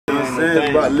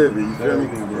saying about living, you feel me?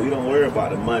 We don't worry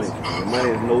about the money. The money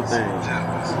is no thing.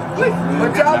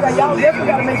 But y'all definitely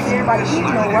gotta make sure everybody eating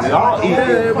though, right? Y'all eat.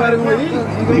 Everybody gonna eat.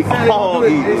 We all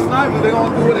eat. They snipers, they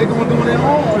gonna do what they gonna do when they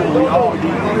hungry. We all eat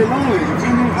when they hungry.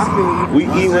 We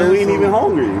eat when we ain't even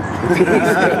hungry. We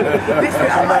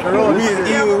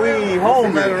ain't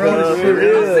hungry.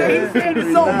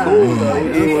 It's so cool.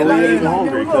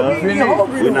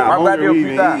 We're not hungry.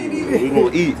 We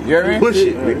gonna eat. Push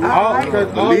it. Because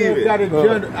all of us gotta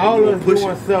judge, all of us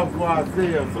doing stuff for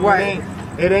ourselves. So Right.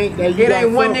 It ain't that you It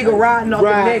ain't one nigga riding off the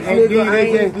next nigga.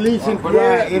 They just leeching.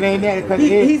 It ain't that.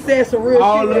 He said some real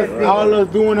shit. All of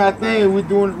us doing our thing. We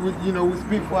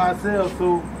speak for ourselves.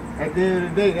 So at the end of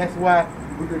the day, that's why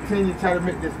we continue to try to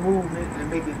make this movement and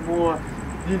make it more,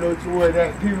 to where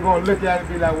that people gonna look at it and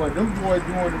be like, well, them boys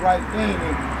doing the right thing,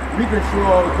 and we can show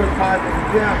all the good positive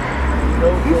examples.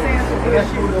 He saying some real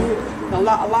shit. A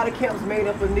lot of camps made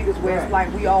up of niggas where it's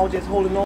like we all just holding on.